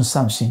mention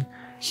something.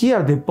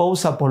 Here the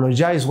popes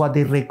apologize what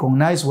they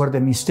recognize were the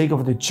mistake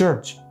of the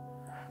church.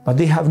 But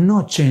they have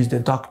not changed the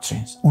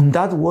doctrines. And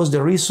that was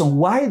the reason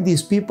why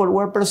these people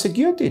were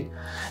persecuted.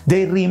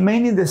 They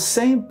remain in the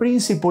same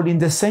principle, in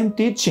the same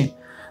teaching.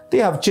 They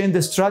have changed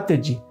the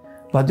strategy.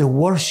 But the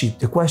worship,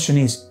 the question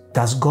is,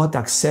 does God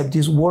accept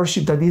this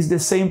worship that is the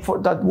same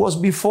that was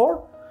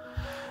before?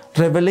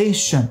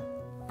 Revelation,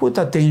 put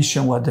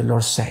attention what the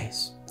Lord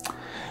says.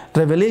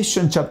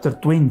 Revelation chapter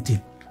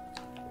 20,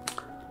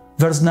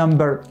 verse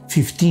number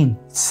 15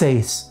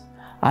 says,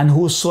 "And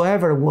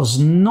whosoever was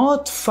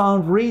not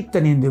found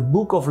written in the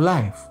book of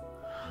life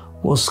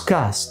was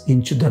cast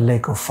into the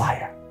lake of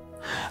fire."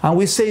 And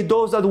we say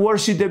those that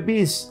worship the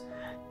beast,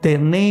 their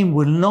name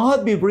will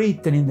not be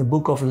written in the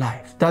book of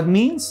life. That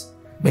means,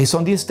 based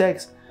on this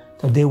text,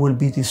 that they will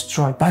be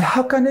destroyed. But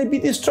how can they be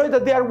destroyed?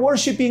 That they are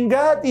worshiping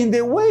God in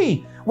the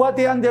way, what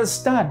they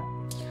understand.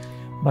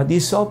 But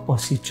it's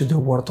opposite to the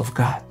Word of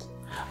God.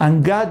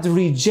 And God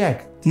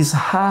rejects this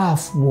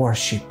half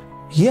worship.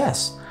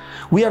 Yes,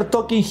 we are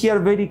talking here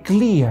very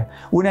clear.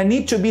 When I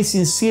need to be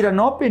sincere and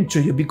open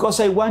to you because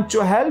I want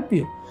to help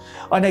you.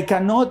 And I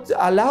cannot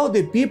allow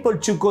the people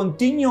to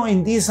continue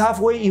in this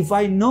halfway if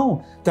I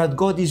know that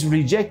God is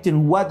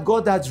rejecting what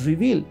God has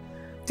revealed.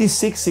 This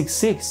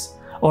 666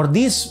 or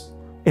this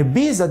a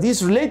beast that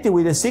is related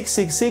with the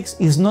 666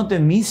 is not a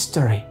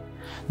mystery.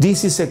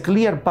 This is a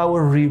clear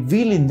power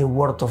revealing the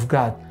Word of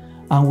God.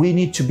 And we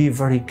need to be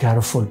very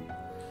careful.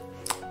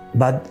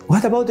 But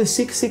what about the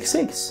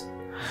 666?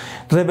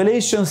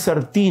 Revelation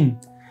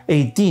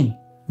 13:18.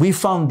 We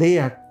found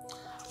there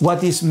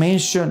what is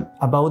mentioned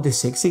about the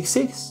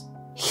 666.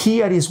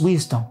 Here is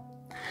wisdom.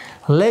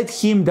 Let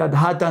him that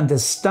hath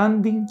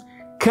understanding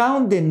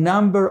count the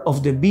number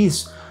of the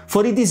beast,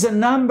 for it is a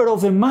number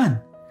of a man,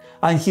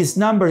 and his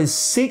number is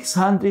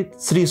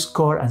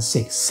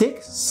 666.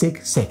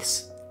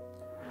 666.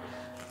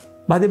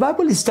 But the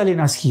Bible is telling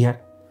us here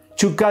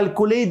to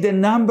calculate the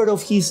number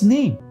of his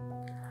name.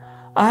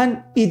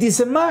 And it is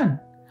a man.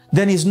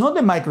 Then it's not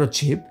the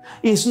microchip,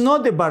 it's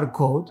not the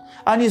barcode,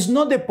 and it's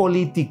not the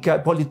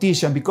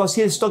politician, because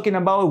he is talking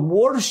about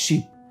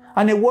worship,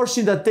 and a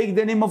worship that takes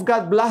the name of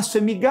God,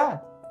 blasphemy God.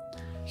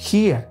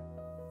 Here,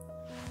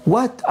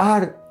 what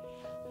are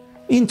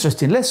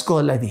interesting? Let's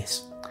go like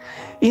this.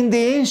 In the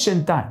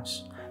ancient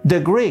times, the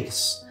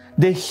Greeks,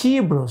 the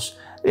Hebrews,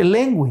 the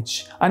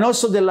language, and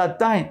also the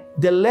Latin,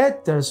 the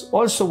letters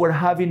also were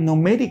having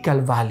numerical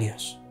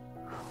values.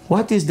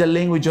 What is the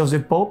language of the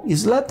Pope?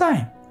 It's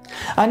Latin.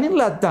 And in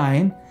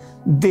Latin,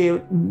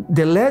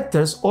 the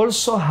letters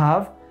also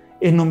have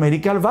a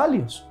numerical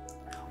values.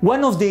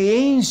 One of the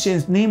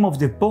ancient name of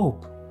the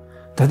Pope,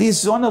 that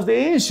is one of the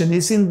ancient,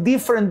 is in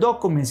different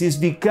documents, is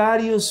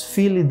Vicarius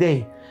Filii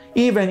Dei.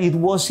 Even it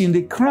was in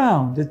the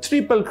crown, the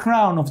triple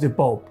crown of the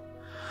Pope.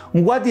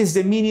 What is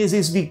the meaning?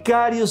 Is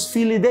Vicarius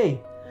Filii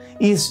Dei.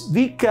 Is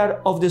Vicar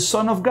of the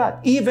Son of God,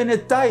 even a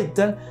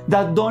title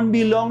that don't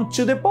belong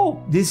to the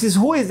Pope. This is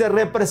who is the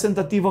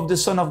representative of the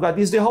Son of God.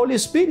 It's the Holy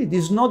Spirit,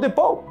 it's not the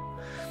Pope.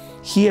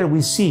 Here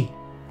we see,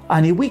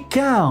 and if we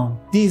count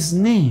this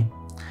name,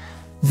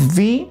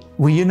 V,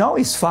 you know,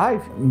 is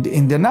 5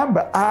 in the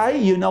number. I,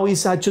 you know,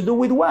 is had to do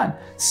with 1.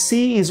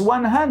 C is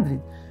 100.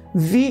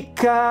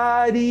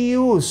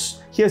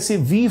 Vicarius. Here see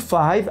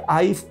V5,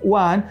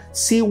 I1,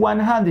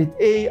 C100,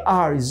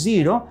 AR is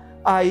 0,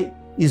 I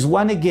is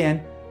 1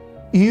 again.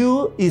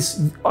 U is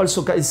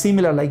also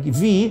similar like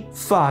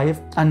V5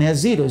 and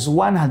S0 is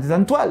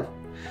 112.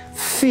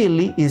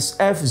 Philly is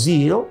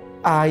F0,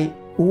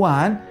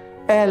 I1,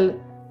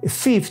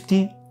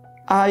 L50,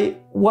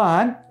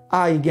 I1,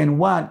 I again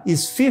 1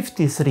 is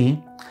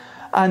 53,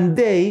 and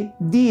D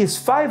is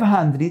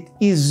 500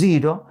 is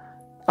 0,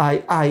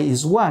 I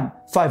is 1,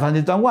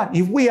 501.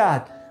 If we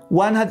add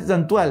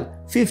 112,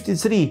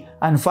 53,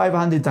 and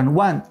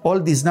 501,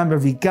 all these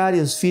numbers,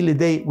 Vicarius Filii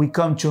Dei, we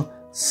come to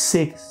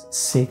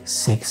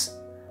 666.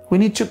 We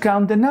need to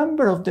count the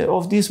number of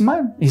this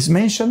man. It's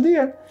mentioned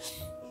there.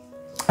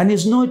 And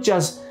it's not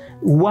just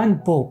one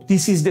pope.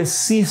 This is the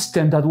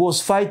system that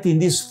was fighting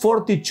these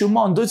 42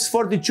 months. Those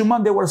 42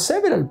 months, there were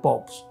several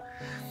popes.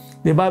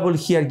 The Bible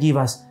here gives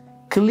us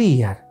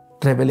clear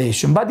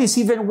revelation. But it's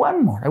even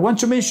one more. I want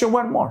to mention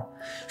one more.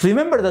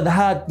 Remember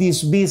that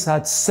this beast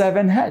had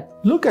 7 heads.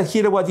 Look at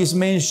here what is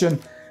mentioned.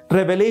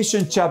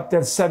 Revelation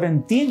chapter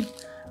 17,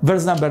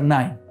 verse number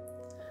 9.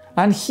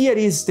 And here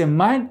is the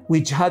man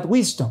which had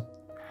wisdom.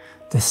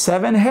 The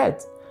 7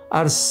 heads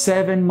are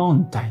 7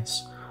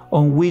 mountains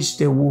on which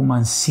the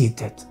woman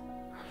seated.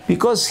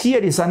 Because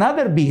here is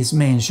another beast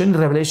mentioned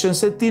in Revelation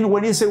 13.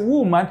 When it's a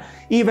woman,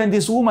 even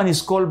this woman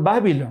is called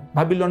Babylon.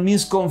 Babylon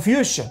means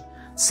confusion.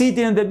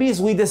 Sitting on the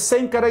beast with the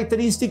same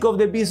characteristic of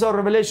the beast of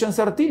Revelation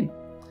 13.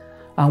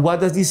 And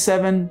what does these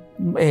 7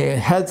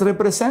 heads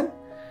represent?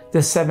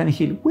 The 7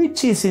 hills,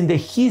 which is in the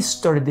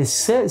history the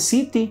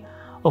city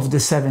of the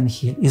 7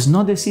 hills. It's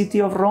not the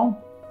city of Rome.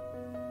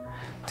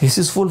 This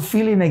is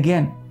fulfilling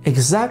again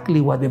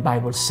exactly what the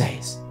Bible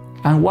says.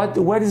 And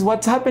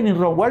what's happening in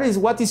Rome? What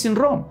is in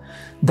Rome?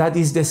 That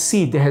is the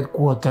seat, the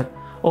headquarters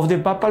of the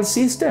papal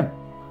system.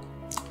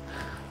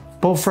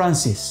 Pope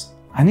Francis,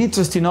 an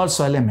interesting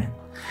also element.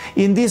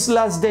 In these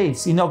last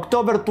days, in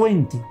October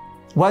 20,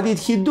 what did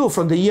he do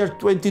from the year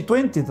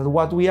 2020 to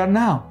what we are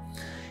now?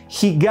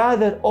 He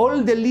gathered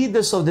all the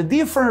leaders of the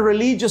different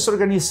religious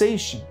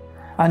organizations,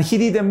 and he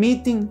did a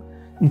meeting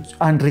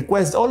and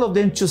requested all of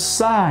them to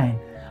sign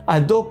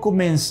a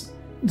document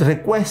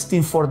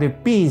requesting for the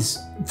peace,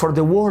 for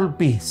the world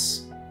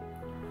peace.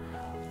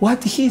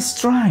 What he's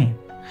trying?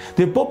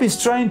 The Pope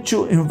is trying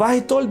to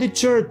invite all the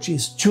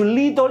churches, to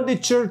lead all the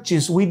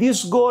churches with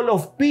this goal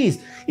of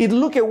peace. It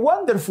looks a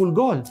wonderful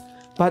goal,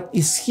 but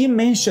is he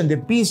mentioned the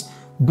peace,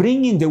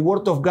 bringing the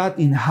word of God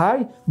in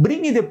high,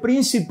 bringing the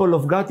principle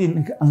of God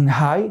in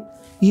high?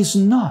 Is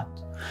not.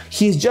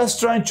 He's just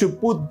trying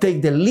to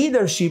take the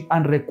leadership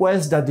and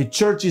request that the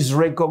churches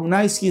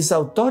recognize his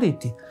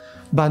authority,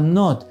 but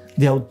not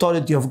the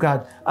authority of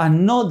God,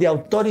 and not the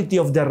authority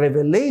of the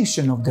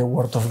revelation of the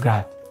Word of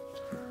God.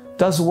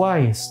 That's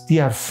why,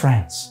 dear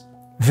friends,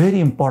 very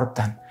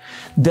important.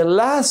 The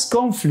last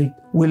conflict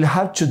will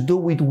have to do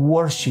with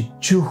worship.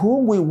 To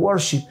whom we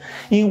worship.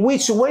 In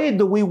which way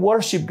do we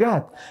worship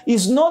God?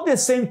 It's not the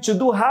same to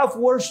do half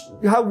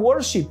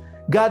worship.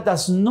 God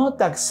does not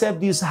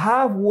accept this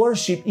half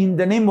worship in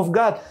the name of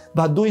God,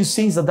 but doing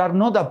things that are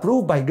not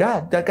approved by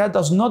God, that God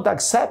does not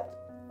accept.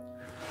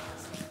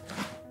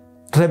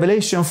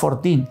 Revelation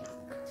 14,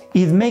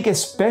 it makes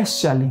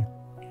especially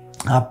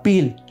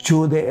appeal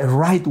to the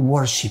right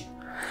worship.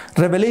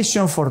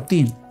 Revelation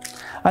 14,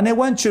 and I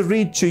want to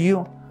read to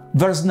you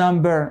verse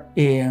number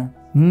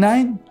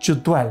 9 to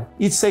 12.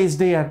 It says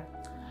there,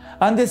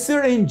 and the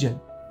third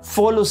angel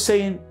followed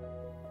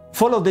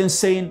them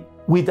saying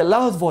with a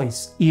loud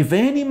voice, if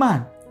any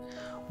man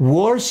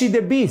worship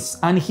the beast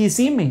and his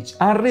image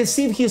and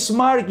receive his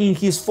mark in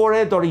his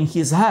forehead or in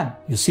his hand.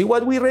 You see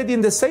what we read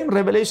in the same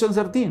Revelation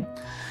 13.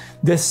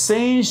 The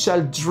same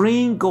shall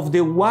drink of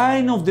the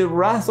wine of the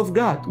wrath of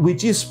God,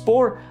 which is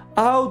poured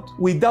out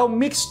without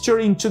mixture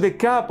into the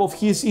cup of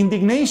his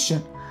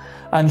indignation.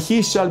 And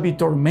he shall be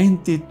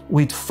tormented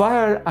with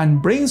fire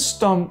and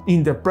brimstone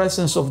in the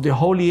presence of the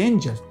holy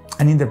angels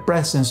and in the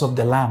presence of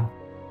the Lamb.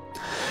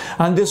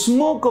 And the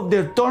smoke of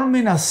their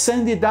torment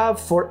ascended up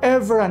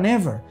forever and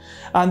ever.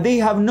 And they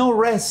have no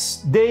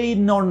rest day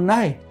nor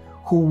night,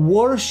 who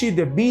worship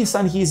the beast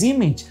and his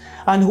image,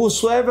 and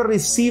whosoever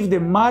receive the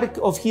mark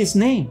of his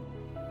name.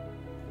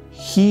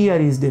 Here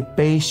is the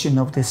patience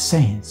of the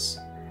saints.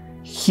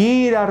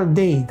 Here are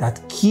they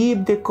that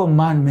keep the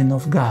commandment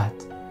of God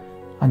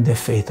and the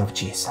faith of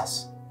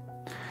Jesus.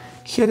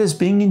 Here is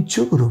bringing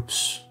 2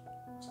 groups.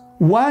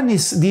 One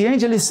is, the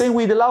angel is saying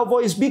with a loud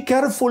voice, be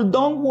careful,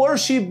 don't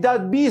worship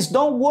that beast,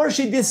 don't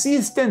worship the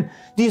system,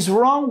 this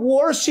wrong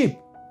worship.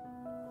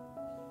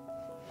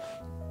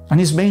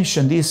 And it's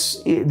mentioned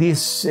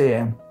this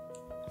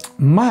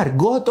mark.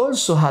 God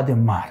also had a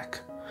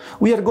mark.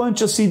 We are going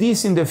to see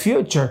this in the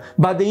future,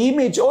 but the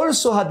image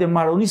also had a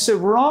mark. And it's a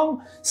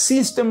wrong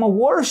system of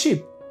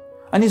worship.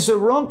 And it's a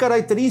wrong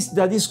characteristic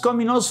that is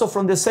coming also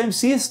from the same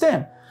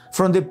system,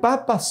 from the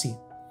papacy.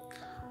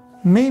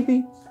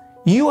 Maybe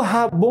you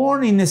have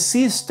born in a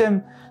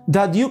system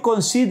that you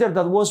consider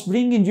that was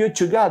bringing you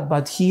to God,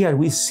 but here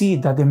we see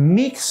that the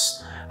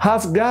mix,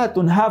 half God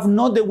and half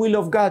not the will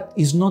of God,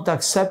 is not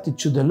accepted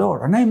to the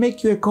Lord. And I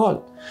make you a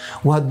call.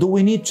 What do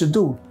we need to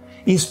do?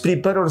 Is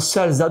prepare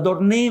ourselves that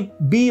our name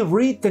be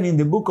written in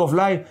the book of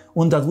life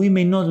and that we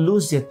may not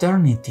lose the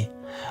eternity.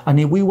 And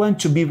if we want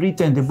to be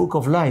written in the book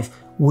of life,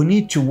 we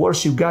need to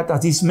worship God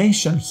as is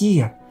mentioned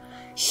here.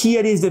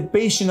 Here is the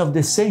patience of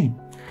the saint.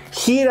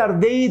 Here are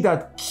they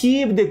that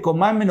keep the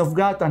commandment of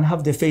God and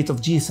have the faith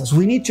of Jesus.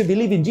 We need to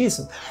believe in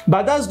Jesus.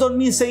 But that don't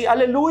mean say,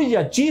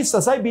 hallelujah,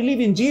 Jesus, I believe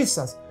in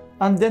Jesus.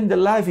 And then the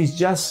life is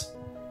just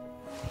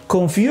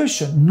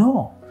confusion.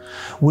 No.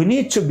 We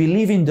need to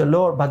believe in the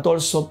Lord, but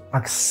also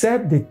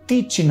accept the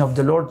teaching of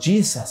the Lord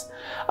Jesus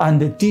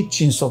and the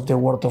teachings of the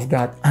Word of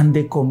God and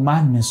the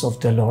commandments of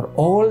the Lord.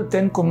 All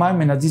 10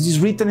 commandments, this is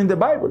written in the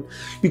Bible.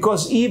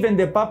 Because even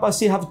the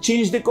papacy have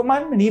changed the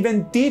commandment,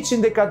 even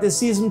teaching the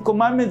catechism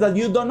commandments that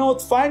you do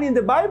not find in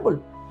the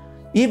Bible.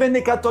 Even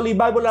the Catholic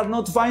Bible are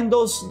not find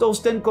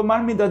those 10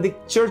 commandments that the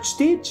church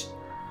teach.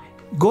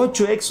 Go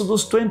to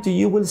Exodus 20,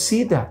 you will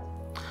see that.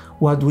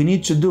 What we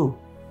need to do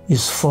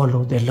is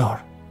follow the Lord.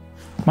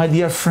 My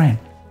dear friend,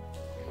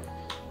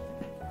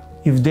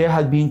 if there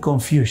had been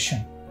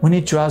confusion, we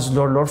need to ask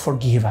Lord, Lord,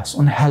 forgive us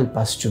and help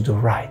us to do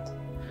right.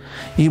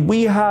 If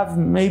we have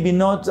maybe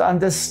not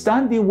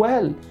understanding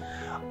well,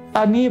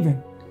 and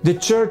even the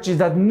churches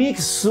that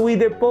mix with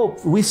the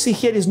Pope, we see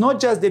here is not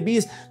just the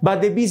beast,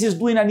 but the beast is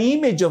doing an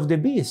image of the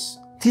beast.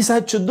 This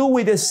had to do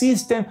with a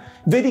system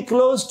very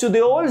close to the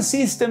old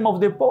system of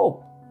the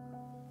Pope.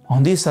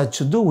 And this had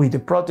to do with the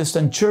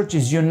Protestant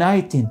churches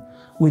uniting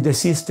with the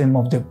system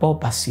of the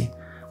papacy,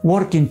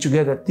 working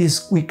together.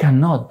 This we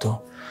cannot do.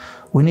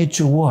 We need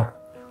to work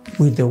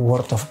with the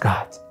Word of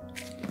God.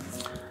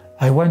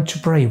 I want to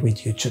pray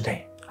with you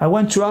today. I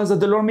want to ask that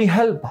the Lord may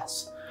help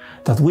us,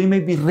 that we may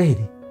be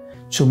ready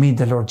to meet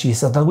the Lord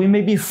Jesus, that we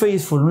may be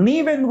faithful, and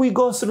even we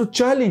go through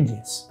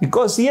challenges,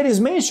 because here is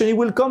mentioned, it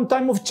will come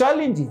time of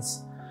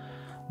challenges.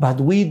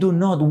 But we do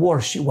not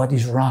worship what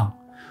is wrong.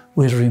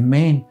 We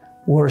remain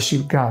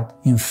worship God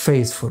in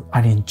faithful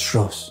and in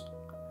truth.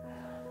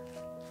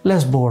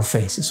 Let's bow our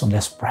faces and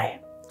let's pray.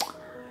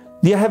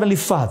 Dear Heavenly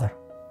Father,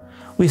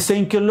 we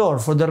thank you,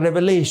 Lord, for the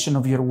revelation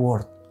of your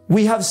word.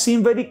 We have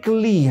seen very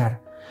clear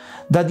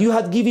that you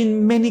had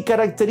given many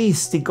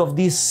characteristics of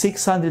this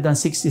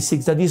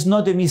 666, that is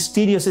not a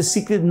mysterious, a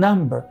secret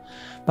number,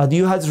 but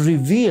you had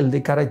revealed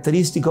the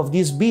characteristic of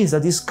this beast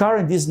that is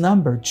current, this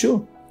number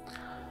 2.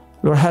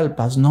 Lord, help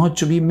us not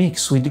to be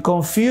mixed with the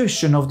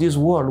confusion of this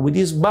world, with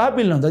this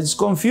Babylon that is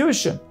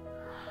confusion.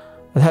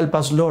 But help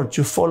us, Lord,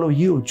 to follow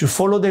you, to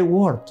follow the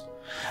word,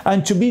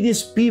 and to be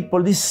these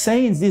people, these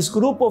saints, this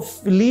group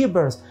of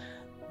believers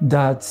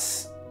that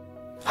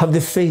have the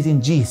faith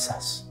in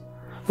Jesus,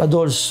 but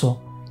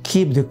also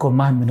keep the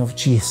commandment of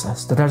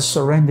Jesus, that are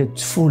surrendered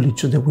fully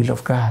to the will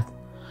of God.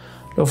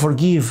 Lord,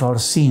 forgive our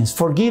sins.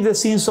 Forgive the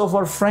sins of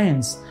our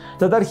friends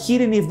that are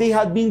hearing if they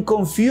had been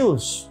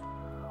confused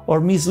or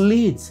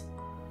misled,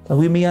 that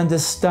we may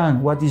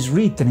understand what is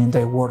written in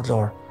thy word,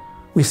 Lord.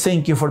 We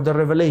thank you for the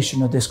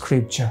revelation of the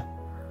scripture.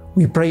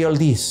 We pray all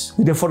this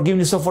with the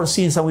forgiveness of our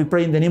sins, and we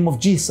pray in the name of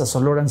Jesus,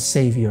 our Lord and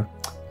Savior.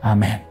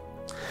 Amen.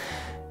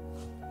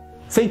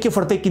 Thank you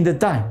for taking the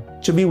time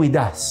to be with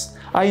us.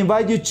 I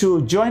invite you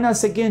to join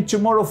us again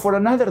tomorrow for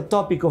another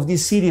topic of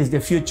this series, The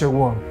Future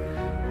World.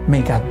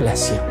 May God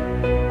bless you.